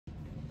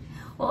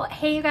Well,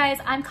 hey you guys,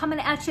 I'm coming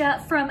at you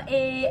from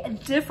a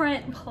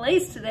different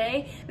place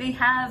today. I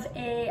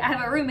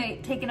have a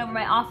roommate taking over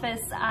my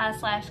office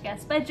slash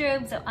guest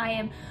bedroom, so I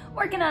am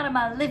working out of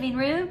my living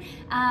room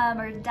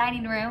or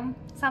dining room,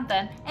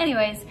 something.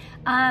 Anyways,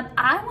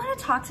 I want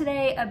to talk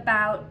today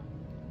about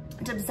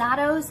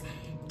Dubsado's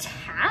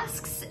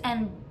tasks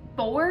and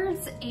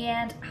boards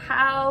and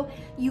how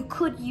you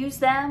could use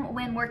them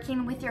when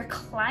working with your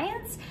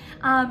clients,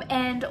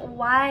 and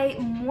why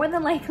more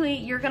than likely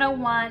you're gonna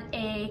want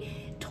a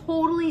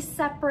totally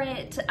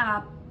separate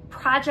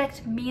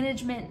project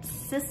management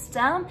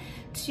system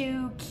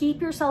to keep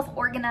yourself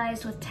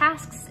organized with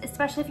tasks,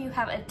 especially if you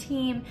have a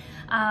team,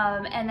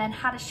 and then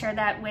how to share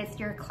that with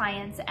your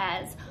clients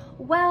as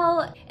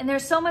well. And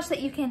there's so much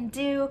that you can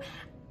do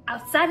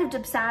outside of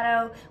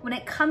Dubsado when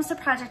it comes to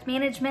project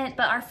management,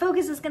 but our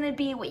focus is going to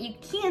be what you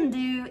can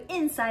do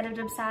inside of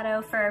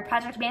Dubsado for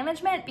project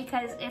management,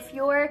 because if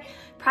your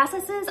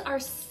processes are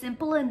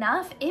simple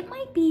enough, it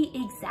might be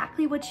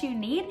exactly what you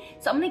need.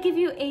 So I'm going to give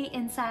you an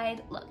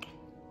inside look.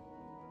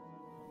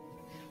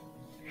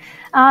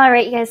 All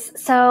right, you guys.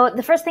 So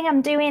the first thing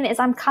I'm doing is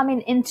I'm coming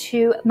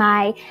into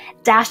my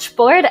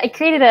dashboard. I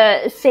created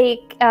a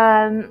fake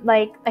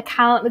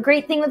account. The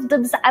great thing with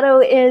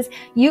Dubsado is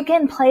you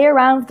can play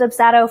around with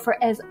Dubsado for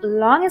as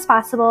long as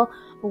possible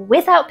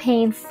without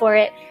paying for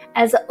it,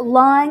 as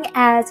long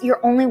as you're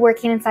only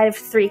working inside of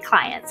 3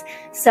 clients.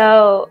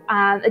 So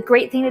a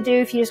great thing to do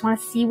if you just want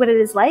to see what it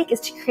is like is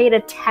to create a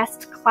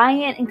test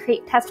client and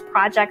create test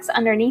projects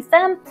underneath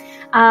them,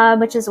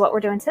 which is what we're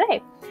doing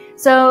today.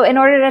 So in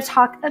order to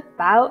talk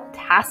about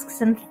tasks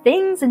and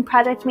things and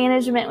project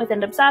management within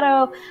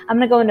Dubsado, I'm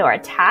going to go into our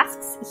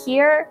tasks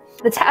here.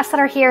 The tasks that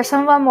are here,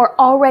 some of them were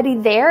already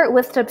there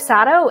with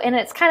Dubsado, and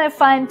it's kind of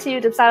fun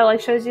too. Dubsado like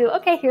shows you,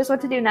 okay, here's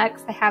what to do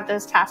next. I have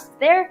those tasks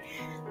there.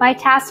 My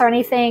tasks are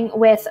anything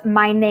with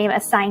my name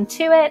assigned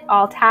to it.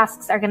 All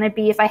tasks are going to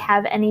be if I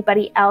have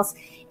anybody else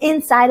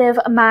inside of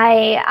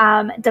my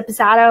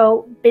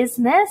Dubsado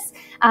business,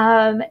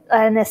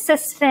 an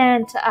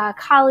assistant, a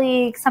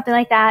colleague, something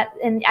like that,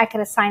 and I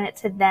could assign it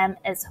to them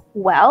as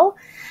well.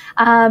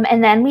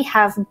 And then we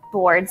have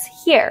boards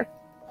here.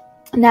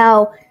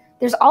 Now,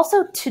 there's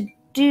also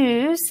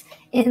to-dos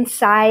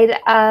inside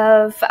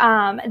of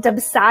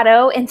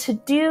Dubsado, and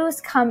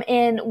to-dos come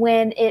in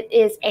when it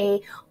is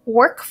a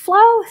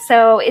workflow.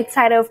 So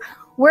inside of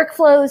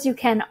workflows, you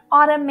can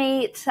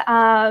automate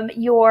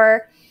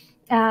your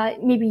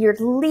maybe your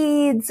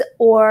leads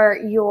or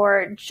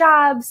your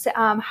jobs,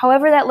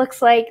 however that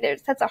looks like.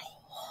 That's a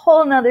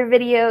whole nother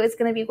video. It's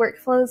going to be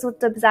workflows with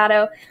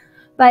Dubsado.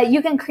 But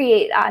you can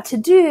create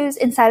to-dos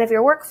inside of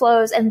your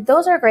workflows, and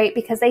those are great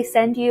because they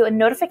send you a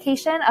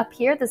notification up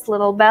here, this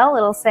little bell.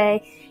 It'll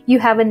say you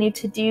have a new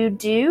to-do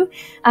due,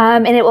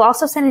 and it will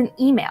also send an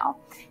email.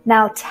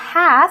 Now,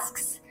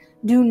 tasks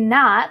do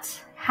not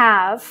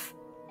have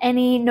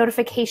any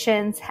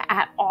notifications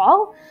at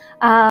all.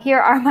 Here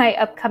are my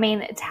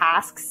upcoming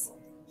tasks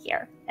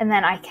here, and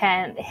then I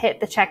can hit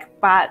the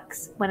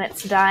checkbox when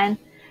it's done,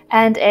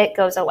 and it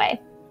goes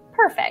away.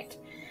 Perfect.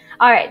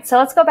 All right, so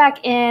let's go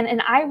back in,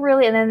 and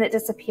then it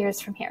disappears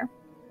from here.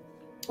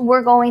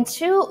 We're going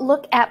to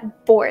look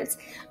at boards,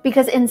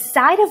 because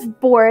inside of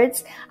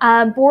boards,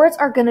 boards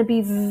are going to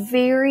be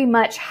very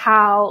much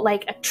how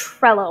like a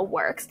Trello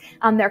works.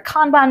 They're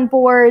Kanban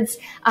boards,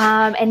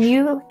 and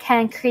you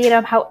can create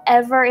them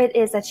however it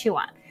is that you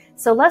want.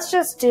 So let's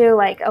just do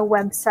like a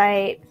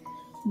website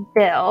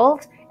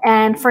build.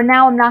 And for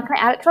now, I'm not going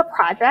to add it to a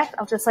project.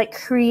 I'll just like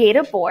create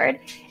a board.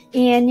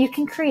 And you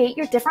can create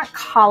your different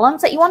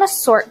columns that you want to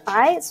sort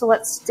by. So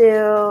let's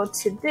do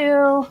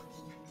to-do,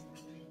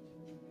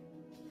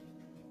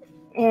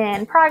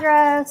 in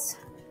progress,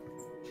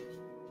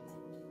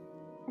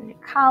 a new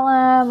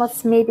column.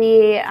 Let's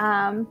maybe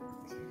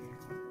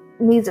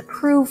needs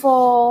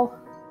approval,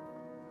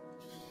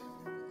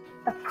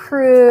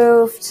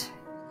 approved,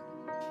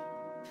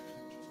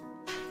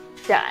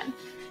 done.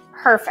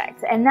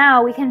 Perfect. And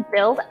now we can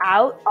build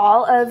out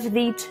all of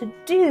the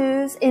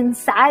to-dos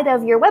inside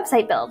of your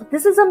website build.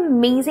 This is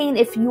amazing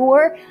if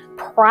your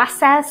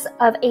process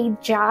of a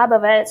job,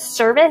 of a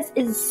service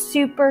is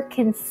super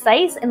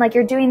concise and like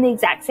you're doing the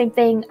exact same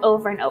thing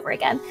over and over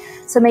again.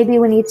 So maybe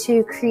we need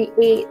to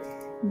create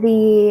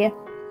the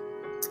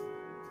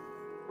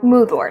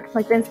mood board,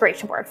 like the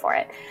inspiration board for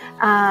it.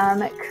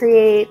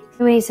 We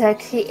need to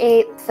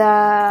create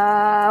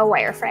the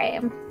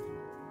wireframe.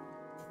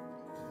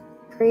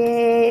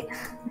 Create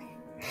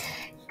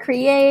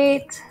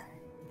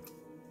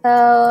the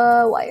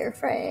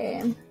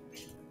wireframe.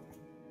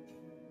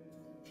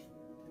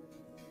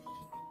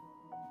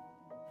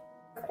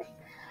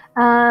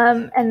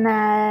 And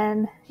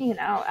then,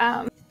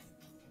 and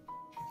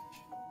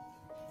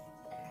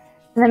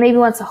then maybe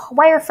once a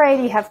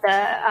wireframe, you have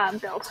the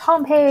build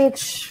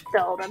homepage,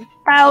 build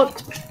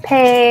about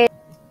page,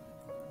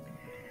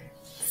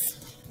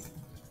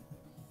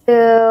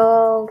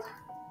 build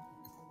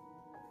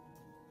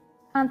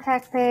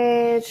contact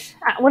page,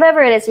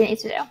 whatever it is you need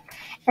to do.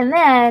 And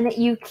then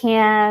you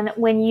can,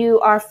 when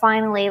you are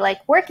finally like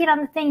working on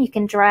the thing, you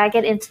can drag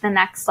it into the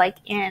next like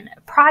in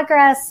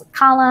progress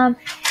column.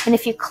 And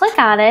if you click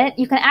on it,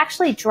 you can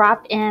actually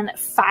drop in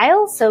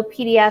files, so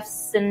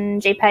PDFs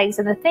and JPEGs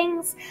and the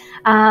things,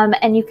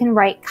 and you can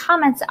write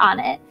comments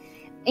on it.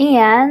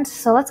 And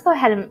so let's go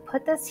ahead and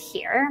put this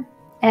here.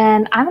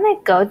 And I'm going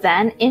to go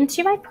then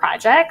into my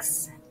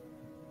projects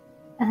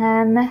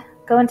and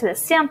go into the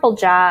sample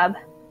job.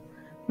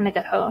 I'm going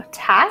to go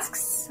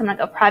tasks. I'm going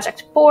to go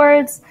project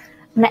boards.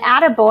 I'm going to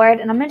add a board,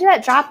 and I'm going to do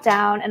that drop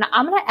down, and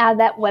I'm going to add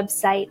that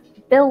website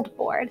build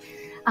board.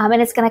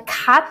 And it's going to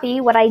copy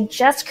what I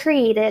just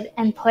created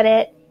and put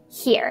it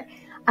here.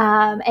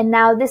 And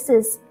now this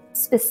is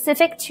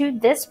specific to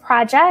this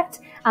project.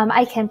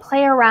 I can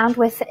play around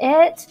with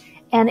it,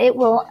 and it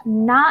will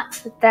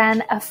not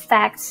then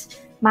affect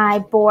my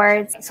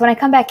boards. So when I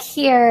come back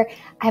here,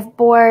 I have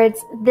boards.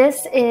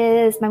 This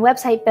is my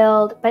website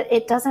build, but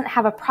it doesn't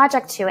have a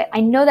project to it. I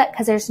know that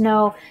because there's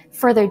no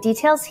further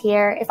details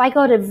here. If I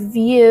go to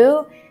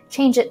view,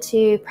 change it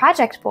to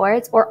project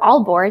boards, or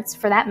all boards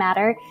for that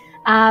matter,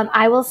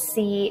 I will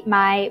see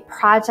my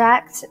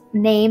project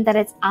name that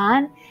it's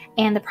on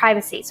and the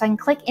privacy. So I can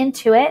click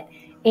into it,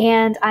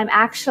 and I'm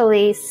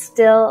actually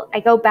still,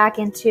 I go back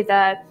into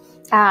the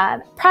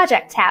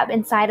project tab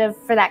inside of,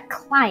 for that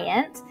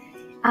client.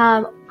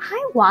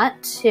 I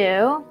want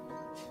to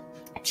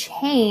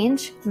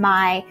change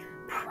my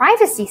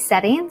privacy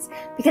settings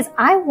because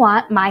I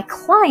want my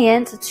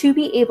client to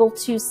be able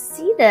to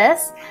see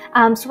this.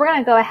 So we're going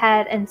to go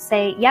ahead and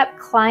say, yep,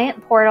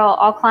 client portal,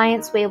 all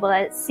clients will be able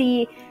to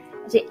see,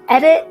 to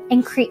edit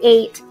and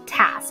create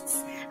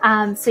tasks.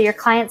 So your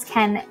clients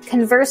can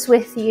converse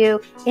with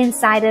you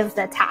inside of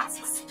the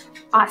tasks.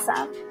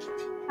 Awesome.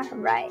 All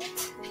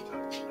right.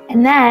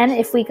 And then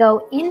if we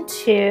go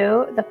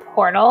into the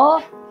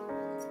portal,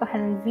 go ahead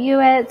and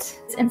view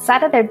it. It's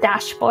inside of their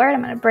dashboard.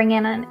 I'm going to bring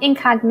in an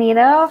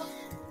incognito.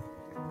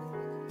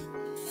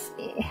 Let's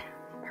see.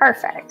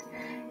 Perfect.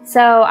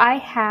 So I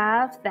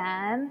have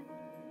then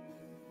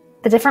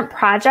the different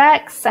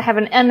projects. I have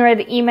an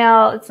unread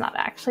email. It's not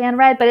actually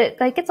unread, but it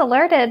like gets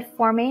alerted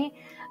for me.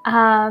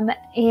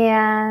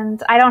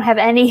 And I don't have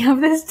any of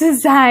this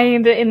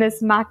designed in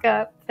this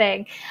mock-up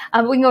thing.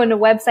 We can go into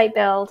website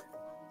build,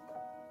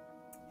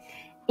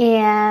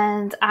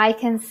 and I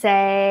can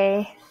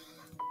say,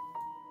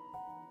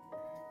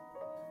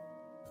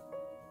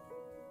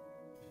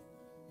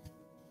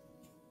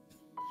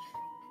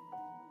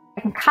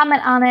 I can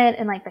comment on it,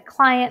 and like the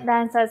client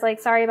then says like,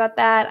 sorry about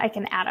that. I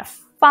can add a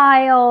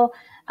file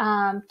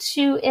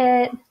to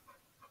it.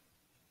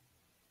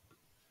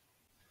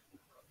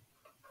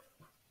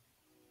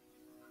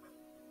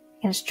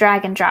 You can just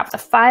drag and drop the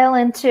file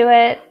into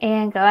it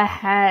and go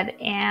ahead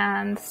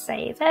and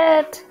save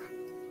it.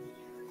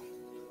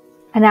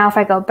 And now if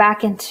I go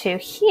back into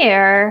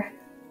here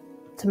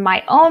to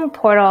my own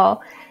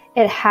portal,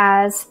 it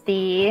has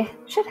the,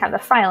 should have the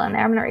file in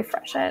there. I'm going to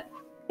refresh it.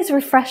 Please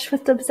refresh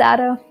with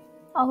Dubsado.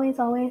 Always,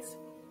 always.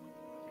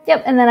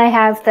 Yep, and then I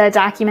have the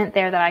document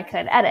there that I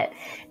could edit.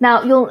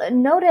 Now, you'll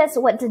notice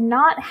what did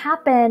not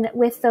happen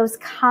with those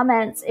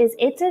comments is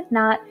it did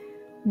not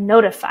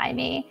notify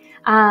me.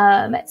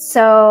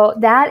 So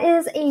that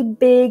is a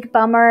big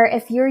bummer.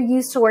 If you're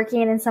used to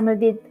working in some of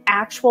the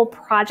actual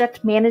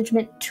project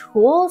management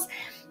tools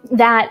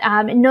that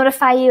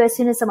notify you as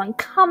soon as someone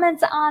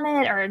comments on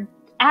it or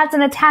adds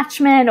an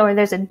attachment or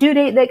there's a due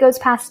date that goes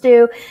past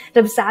due,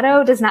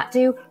 Dubsado does not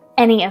do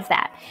any of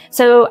that.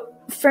 So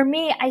for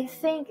me, I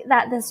think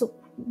that this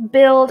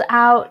build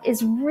out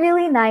is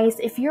really nice.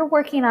 If you're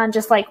working on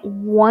just like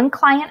one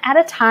client at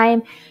a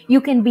time, you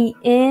can be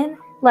in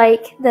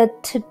like the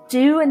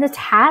to-do and the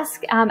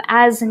task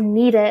as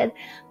needed.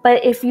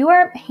 But if you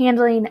are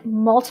handling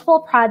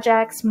multiple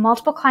projects,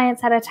 multiple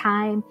clients at a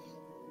time,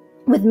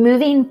 with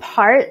moving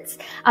parts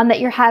that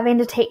you're having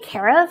to take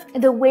care of,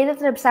 the way that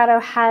the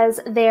Dubsado has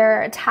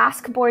their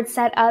task board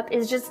set up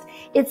is just,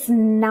 it's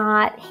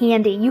not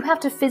handy. You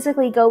have to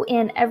physically go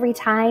in every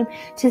time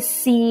to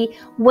see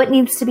what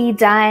needs to be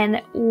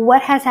done,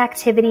 what has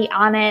activity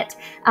on it,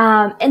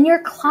 and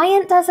your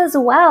client does as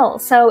well.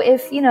 So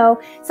if, you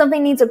know,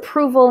 something needs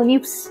approval and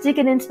you stick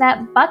it into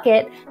that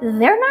bucket,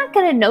 they're not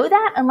going to know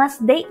that unless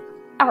they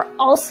are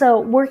also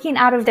working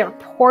out of their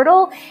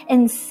portal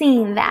and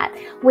seeing that.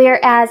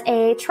 Whereas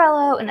a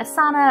Trello, an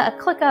Asana, a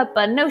ClickUp,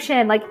 a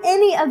Notion, like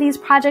any of these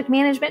project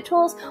management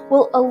tools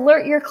will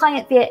alert your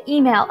client via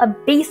email. A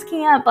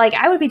Basecamp, like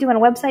I would be doing a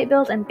website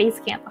build in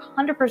Basecamp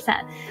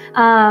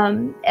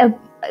 100%.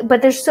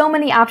 But there's so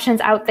many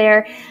options out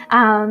there.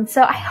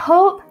 So I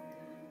hope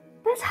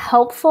that's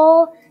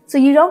helpful. So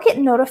you don't get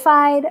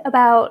notified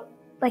about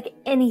like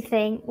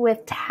anything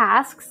with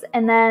tasks,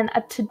 and then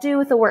a to-do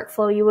with a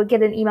workflow, you would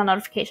get an email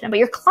notification, but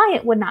your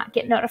client would not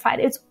get notified.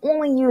 It's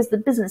only you as the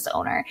business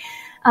owner.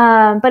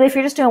 But if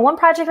you're just doing one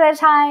project at a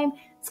time,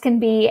 this can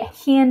be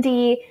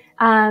handy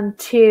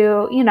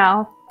to, you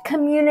know,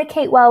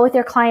 communicate well with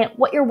your client,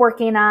 what you're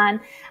working on,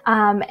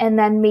 and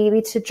then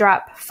maybe to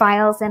drop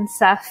files and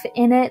stuff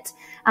in it,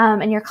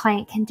 and your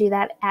client can do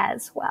that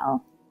as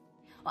well.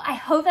 Well, I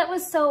hope that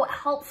was so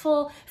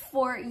helpful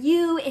for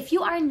you. If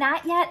you are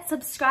not yet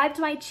subscribed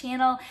to my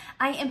channel,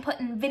 I am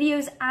putting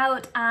videos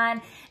out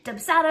on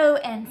Dubsado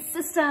and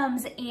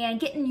systems and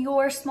getting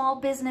your small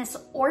business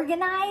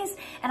organized.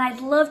 And I'd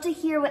love to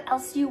hear what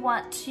else you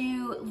want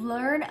to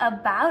learn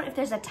about. If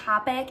there's a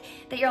topic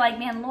that you're like,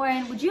 man,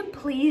 Lauren, would you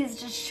please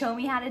just show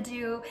me how to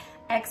do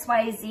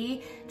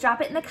XYZ?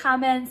 Drop it in the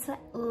comments.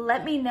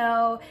 Let me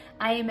know.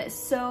 I am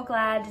so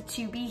glad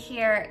to be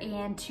here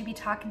and to be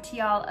talking to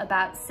y'all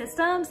about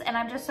systems. And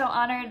I'm just so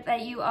honored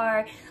that you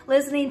are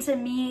listening to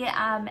me.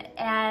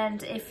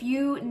 And if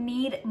you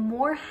need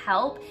more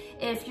help,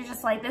 if you're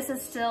just like, this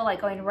is still like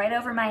going right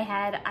over my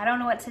head, I don't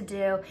know what to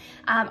do,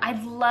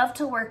 I'd love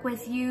to work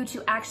with you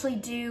to actually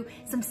do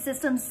some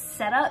systems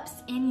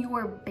setups in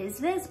your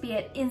business, be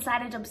it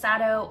inside of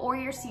Dubsado or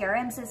your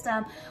CRM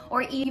system,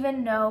 or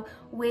even know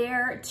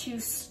where to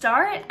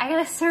start. I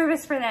got a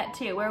service for that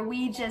too, where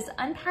we just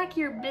unpack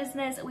your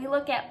business, we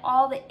look at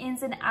all the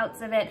ins and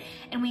outs of it,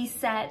 and we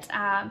set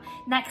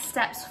next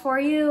steps for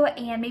you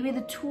and maybe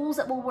the tools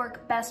that will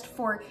work best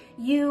for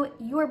you,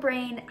 your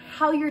brain,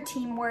 how your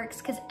team works,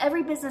 because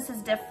every business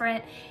is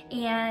different.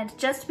 And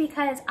just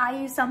because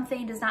I use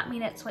something does not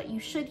mean it's what you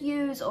should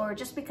use, or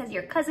just because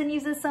your cousin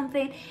uses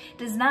something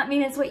does not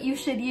mean it's what you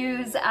should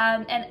use.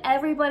 And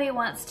everybody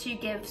wants to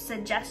give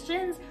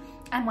suggestions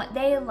and what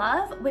they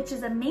love, which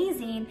is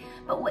amazing,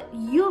 but what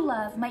you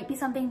love might be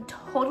something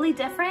totally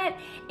different,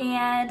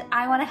 and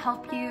I wanna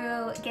help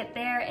you get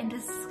there and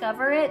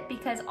discover it,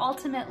 because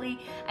ultimately,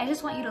 I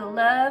just want you to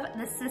love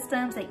the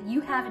systems that you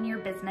have in your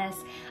business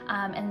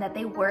and that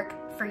they work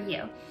for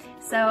you.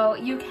 So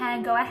you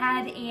can go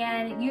ahead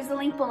and use the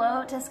link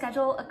below to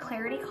schedule a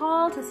clarity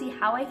call to see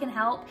how I can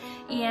help,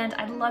 and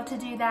I'd love to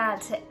do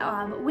that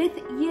with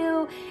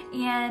you.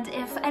 And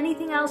if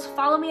anything else,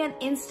 follow me on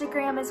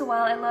Instagram as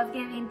well. I love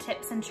giving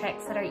tips and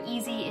tricks that are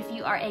easy. If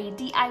you are a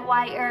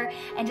DIYer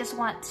and just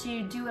want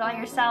to do it all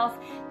yourself,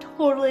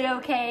 totally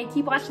okay.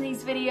 Keep watching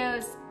these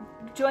videos,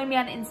 join me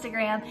on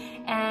Instagram,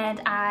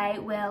 and I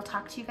will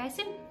talk to you guys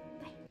soon.